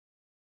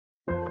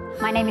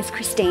My name is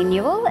Christine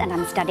Newell and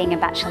I'm studying a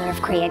Bachelor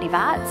of Creative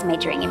Arts,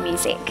 majoring in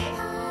music.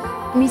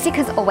 Music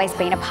has always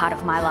been a part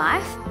of my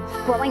life.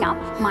 Growing up,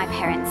 my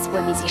parents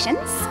were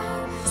musicians,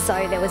 so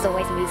there was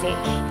always music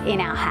in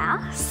our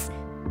house.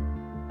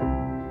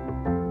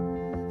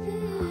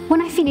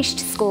 When I finished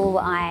school,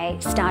 I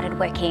started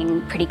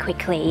working pretty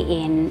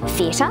quickly in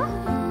theatre.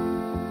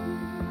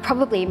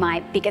 Probably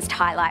my biggest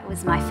highlight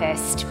was my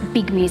first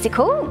big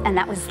musical, and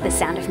that was The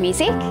Sound of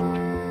Music.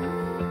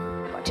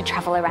 I got to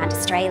travel around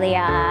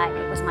Australia.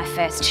 It was my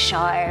first show,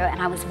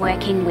 and I was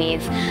working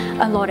with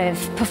a lot of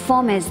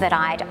performers that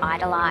I'd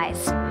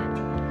idolised.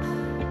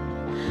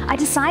 I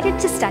decided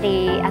to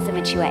study as a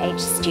mature age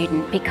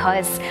student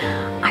because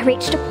I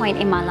reached a point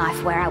in my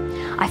life where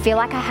I feel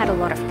like I had a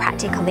lot of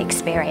practical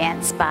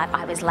experience, but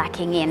I was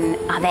lacking in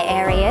other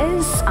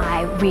areas.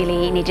 I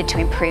really needed to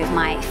improve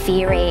my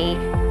theory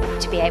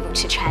to be able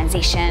to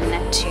transition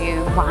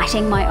to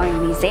writing my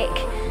own music,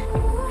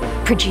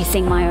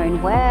 producing my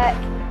own work,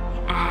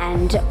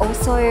 and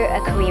also a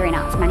career in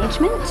arts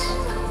management.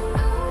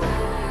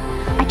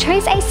 I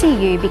chose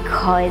ACU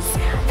because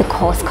the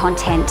course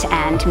content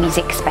and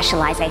music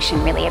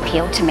specialisation really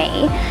appealed to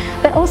me,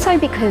 but also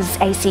because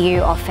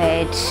ACU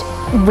offered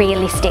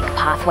realistic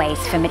pathways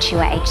for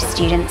mature age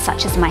students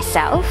such as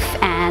myself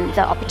and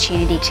the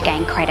opportunity to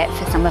gain credit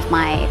for some of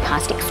my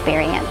past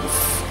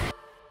experience.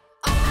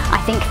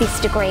 I think this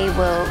degree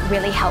will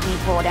really help me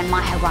broaden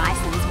my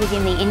horizons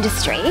within the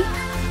industry.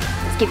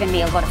 It's given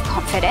me a lot of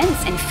confidence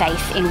and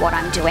faith in what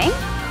I'm doing.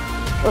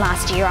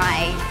 Last year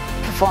I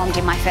performed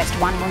in my first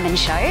one-woman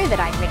show that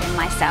I'd written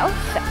myself.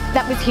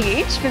 That was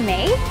huge for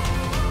me.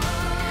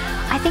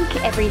 I think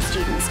every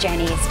student's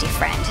journey is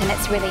different, and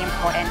it's really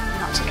important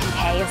not to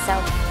compare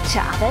yourself to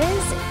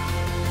others.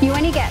 You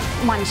only get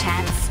one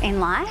chance in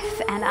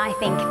life, and I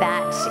think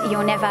that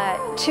you're never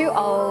too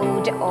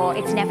old or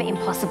it's never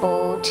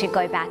impossible to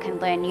go back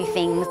and learn new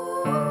things.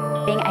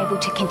 Being able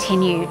to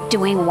continue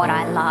doing what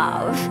I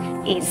love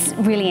is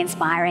really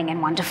inspiring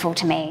and wonderful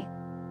to me.